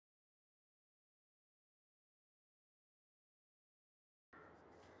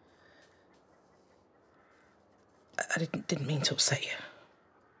I didn't mean to upset you.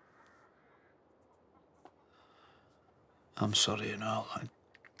 I'm sorry, you know.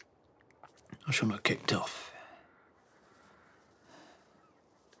 I shouldn't have kicked off.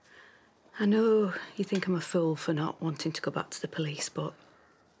 I know you think I'm a fool for not wanting to go back to the police, but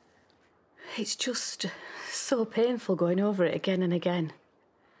it's just so painful going over it again and again.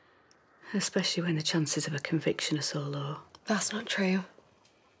 Especially when the chances of a conviction are so low. That's not true.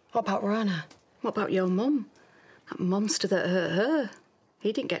 What about Rana? What about your mum? That monster that hurt her.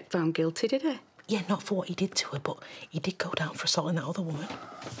 He didn't get found guilty, did he? Yeah, not for what he did to her, but he did go down for assaulting that other woman.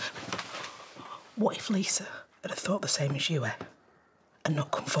 What if Lisa had thought the same as you, and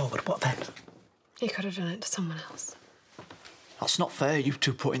not come forward? What then? He could have done it to someone else. That's not fair, you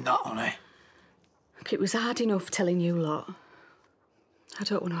two putting that on, eh? Look, it was hard enough telling you lot. I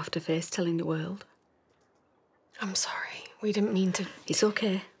don't want to have to face telling the world. I'm sorry. We didn't mean to... It's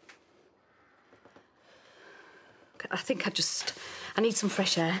okay. I think I need some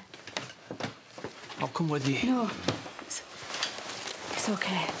fresh air. I'll come with you. No. It's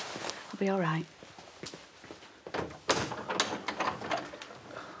okay. I'll be all right.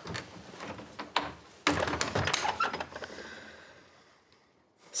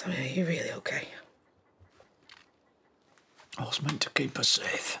 Sammy, are you really okay? I was meant to keep her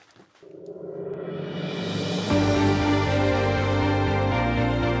safe.